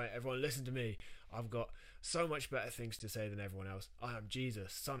say, "Alright, everyone, listen to me. I've got so much better things to say than everyone else. I am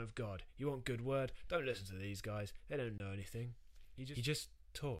Jesus, Son of God. You want good word? Don't listen to these guys. They don't know anything." He just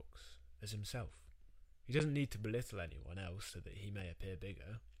talks as himself. He doesn't need to belittle anyone else so that he may appear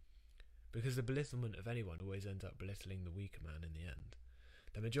bigger, because the belittlement of anyone always ends up belittling the weaker man in the end.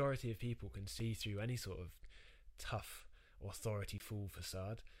 The majority of people can see through any sort of tough authority fool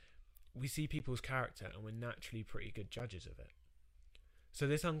facade. We see people's character and we're naturally pretty good judges of it. So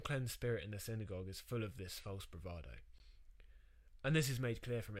this uncleansed spirit in the synagogue is full of this false bravado. And this is made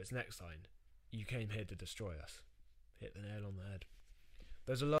clear from its next line: "You came here to destroy us." Hit the nail on the head.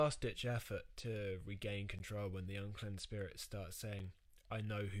 There's a last-ditch effort to regain control when the uncleansed spirit starts saying, "I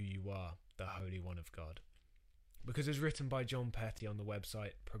know who you are, the Holy One of God." Because it's written by John Petty on the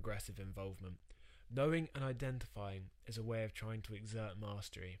website Progressive Involvement, knowing and identifying is a way of trying to exert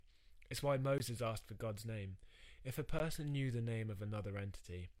mastery. It's why Moses asked for God's name. If a person knew the name of another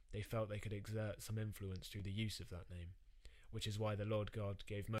entity, they felt they could exert some influence through the use of that name, which is why the Lord God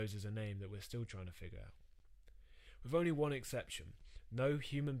gave Moses a name that we're still trying to figure out. With only one exception, no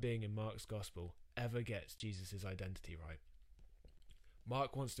human being in Mark's Gospel ever gets Jesus' identity right.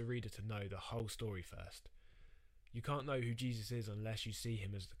 Mark wants the reader to know the whole story first. You can't know who Jesus is unless you see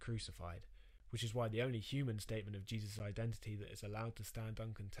him as the crucified, which is why the only human statement of Jesus' identity that is allowed to stand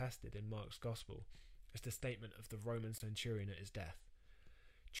uncontested in Mark's Gospel is the statement of the Roman centurion at his death.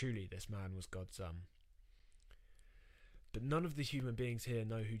 Truly, this man was God's son. But none of the human beings here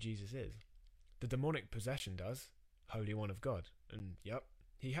know who Jesus is. The demonic possession does, Holy One of God, and yep,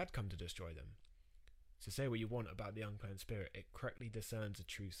 he had come to destroy them. So say what you want about the unclean spirit, it correctly discerns a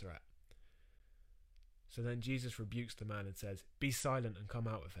true threat. So then Jesus rebukes the man and says, "Be silent and come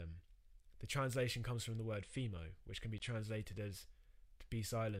out of him." The translation comes from the word phemo, which can be translated as to be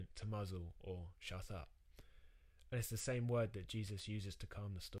silent, to muzzle, or shut up. And it's the same word that Jesus uses to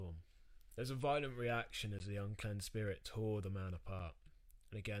calm the storm. There's a violent reaction as the unclean spirit tore the man apart.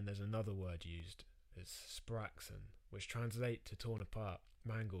 And again, there's another word used. It's spraxen, which translates to torn apart,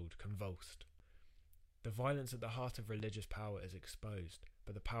 mangled, convulsed. The violence at the heart of religious power is exposed,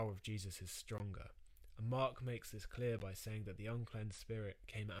 but the power of Jesus is stronger. And Mark makes this clear by saying that the uncleansed spirit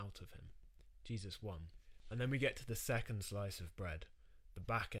came out of him. Jesus won. And then we get to the second slice of bread, the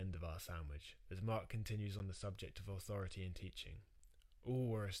back end of our sandwich, as Mark continues on the subject of authority in teaching. All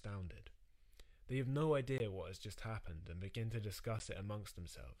were astounded. They have no idea what has just happened and begin to discuss it amongst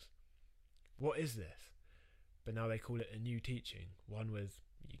themselves. What is this? But now they call it a new teaching, one with,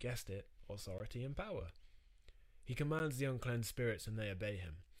 you guessed it, authority and power. He commands the uncleansed spirits and they obey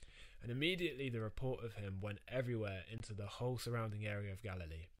him. And immediately the report of him went everywhere into the whole surrounding area of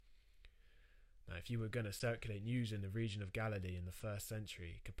Galilee. Now, if you were going to circulate news in the region of Galilee in the 1st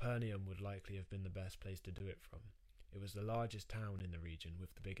century, Capernaum would likely have been the best place to do it from. It was the largest town in the region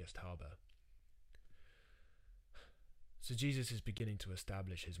with the biggest harbour. So Jesus is beginning to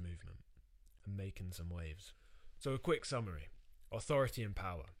establish his movement and making some waves. So a quick summary. Authority and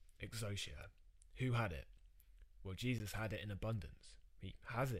power. Exousia. Who had it? Well, Jesus had it in abundance. He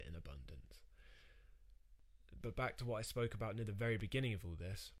has it in abundance. But back to what I spoke about near the very beginning of all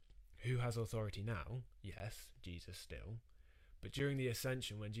this. Who has authority now? Yes, Jesus still. But during the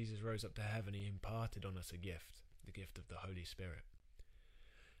ascension, when Jesus rose up to heaven, he imparted on us a gift, the gift of the Holy Spirit.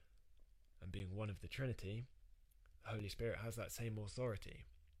 And being one of the Trinity, the Holy Spirit has that same authority.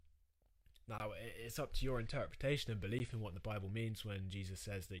 Now, it's up to your interpretation and belief in what the Bible means when Jesus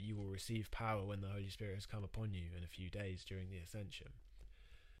says that you will receive power when the Holy Spirit has come upon you in a few days during the ascension.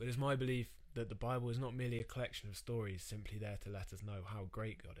 But it's my belief that the Bible is not merely a collection of stories simply there to let us know how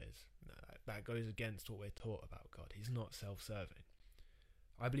great God is. That goes against what we're taught about God. He's not self-serving.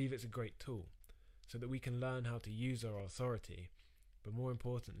 I believe it's a great tool so that we can learn how to use our authority, but more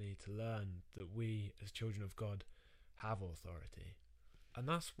importantly to learn that we as children of God have authority. And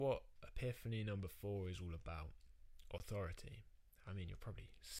that's what Epiphany number 4 is all about. Authority. I mean, you're probably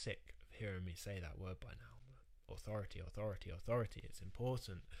sick of hearing me say that word by now. Authority, authority, authority. It's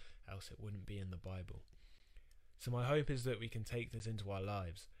important, else it wouldn't be in the Bible. So my hope is that we can take this into our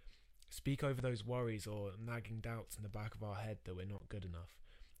lives. Speak over those worries or nagging doubts in the back of our head that we're not good enough,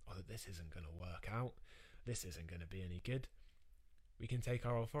 or that this isn't going to work out, this isn't going to be any good. We can take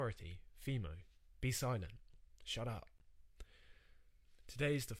our authority, Phemo, be silent, shut up.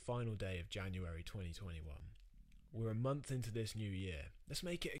 Today is the final day of January 2021. We're a month into this new year. Let's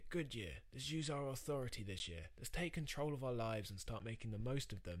make it a good year. Let's use our authority this year. Let's take control of our lives and start making the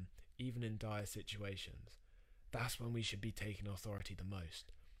most of them, even in dire situations. That's when we should be taking authority the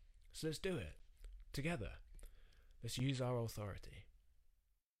most. So let's do it. Together. Let's use our authority.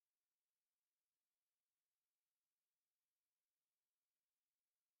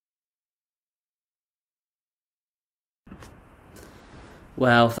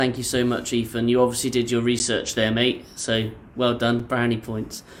 Well, thank you so much, Ethan. You obviously did your research there, mate. So, well done. Brownie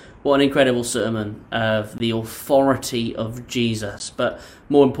points. What an incredible sermon of the authority of Jesus. But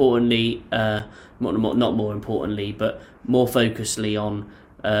more importantly, not more importantly, but more focusedly on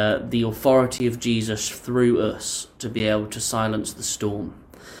the authority of Jesus through us to be able to silence the storm.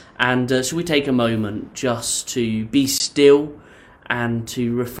 And should we take a moment just to be still and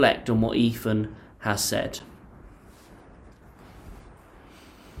to reflect on what Ethan has said?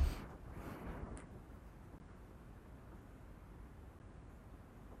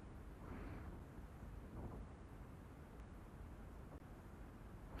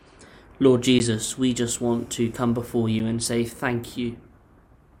 Lord Jesus, we just want to come before you and say thank you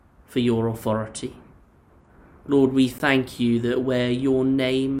for your authority. Lord, we thank you that where your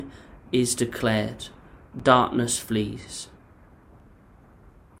name is declared, darkness flees.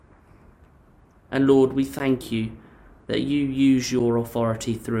 And Lord, we thank you that you use your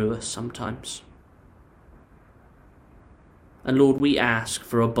authority through us sometimes. And Lord, we ask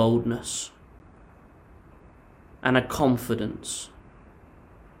for a boldness and a confidence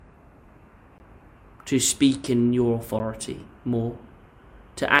to speak in your authority more,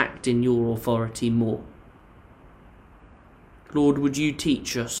 to act in your authority more. Lord, would you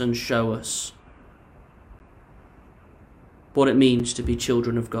teach us and show us what it means to be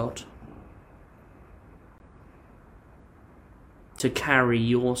children of God, to carry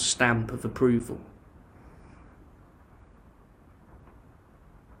your stamp of approval.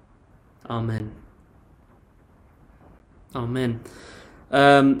 Amen. Amen.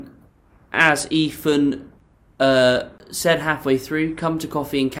 As Ethan said halfway through, come to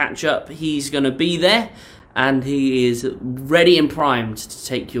Coffee and Catch Up. He's going to be there and he is ready and primed to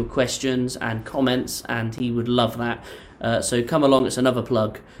take your questions and comments, and he would love that. So come along, it's another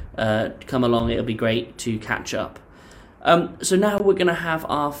plug. Come along, it'll be great to catch up. So now we're going to have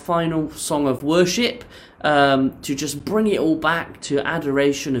our final song of worship to just bring it all back to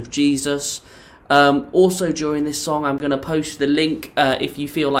adoration of Jesus. Also during this song, I'm going to post the link if you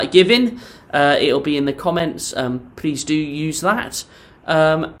feel like giving. It'll be in the comments. Please do use that.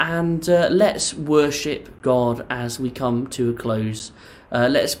 And let's worship God as we come to a close.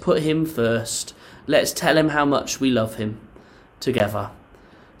 Let's put him first. Let's tell him how much we love him together.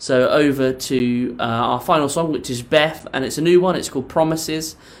 So over to our final song, which is Beth, and it's a new one. It's called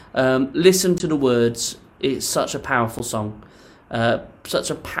Promises. Listen to the words. It's such a powerful song.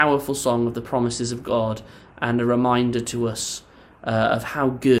 Such a powerful song of the promises of God, and a reminder to us of how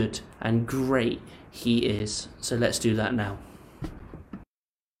good and great he is. So let's do that now.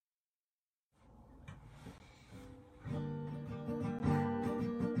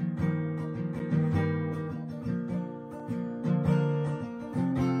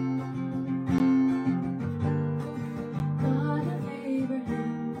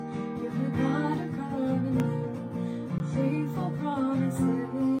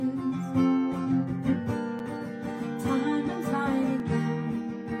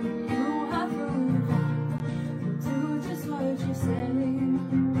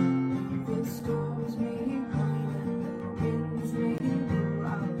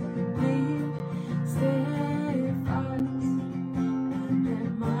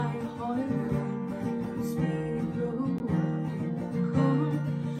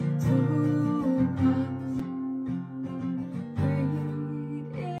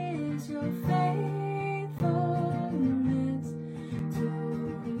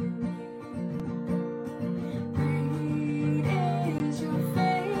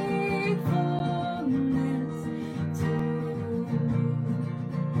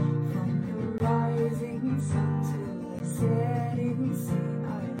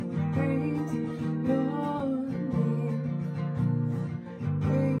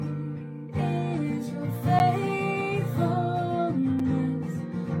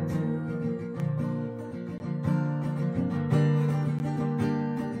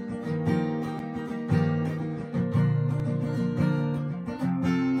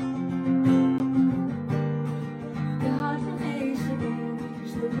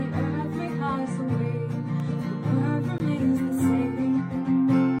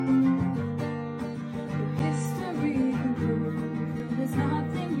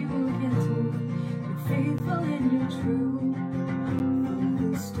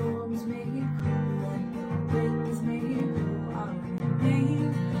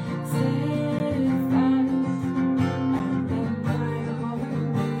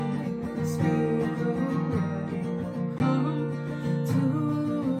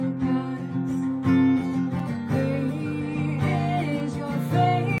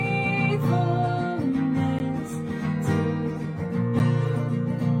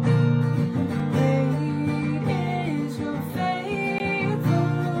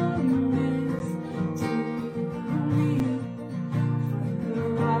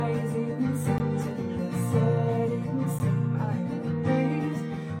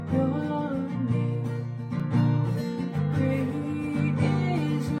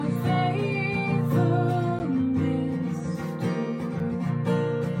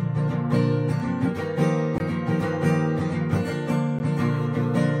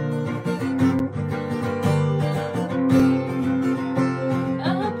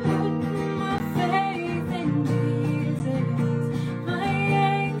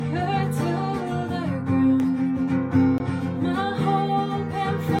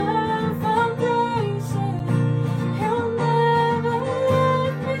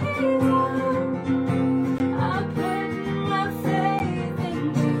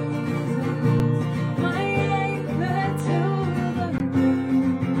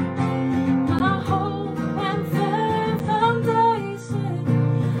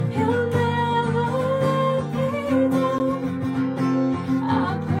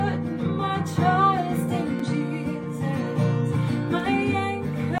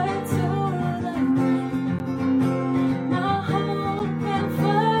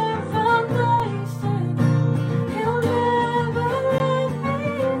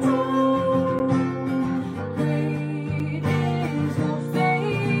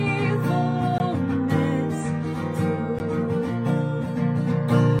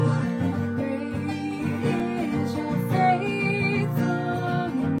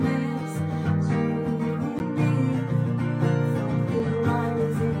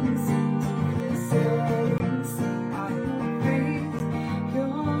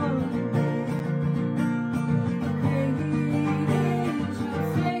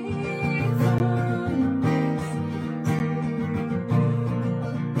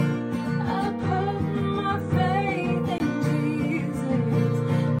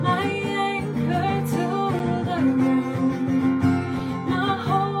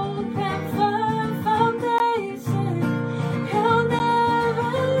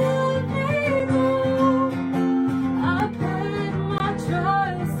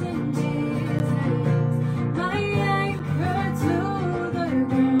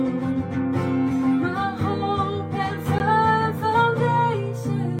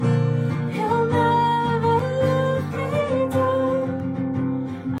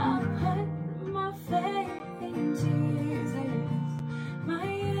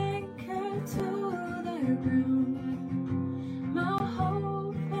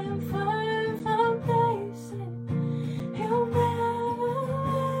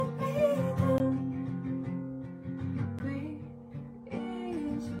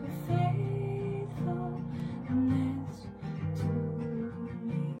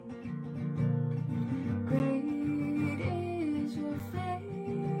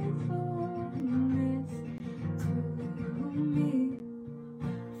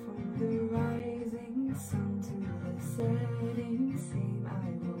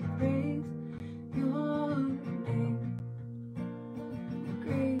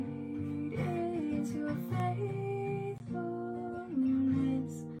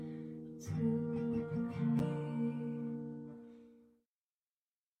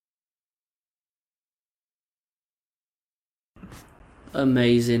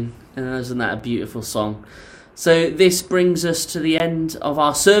 Amazing. And isn't that a beautiful song? So this brings us to the end of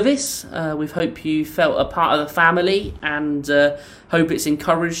our service. We hope you felt a part of the family and hope it's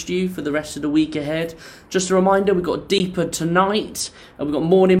encouraged you for the rest of the week ahead. Just a reminder, we've got Deeper tonight, and we've got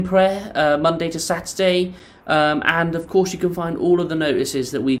morning prayer Monday to Saturday. And of course you can find all of the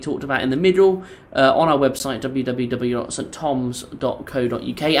notices that we talked about in the middle on our website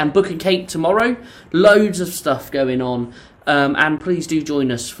www.sttoms.co.uk, and Book and Cake tomorrow. Loads of stuff going on. And please do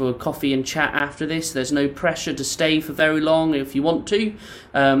join us for coffee and chat after this. There's no pressure to stay for very long if you want to.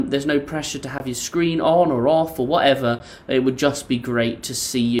 There's no pressure to have your screen on or off or whatever. It would just be great to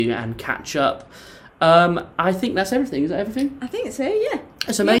see you and catch up. I think that's everything. Is that everything? I think so, yeah.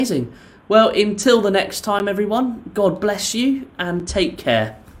 It's amazing. Yeah. Well, until the next time, everyone, God bless you and take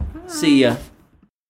care. Bye. See ya.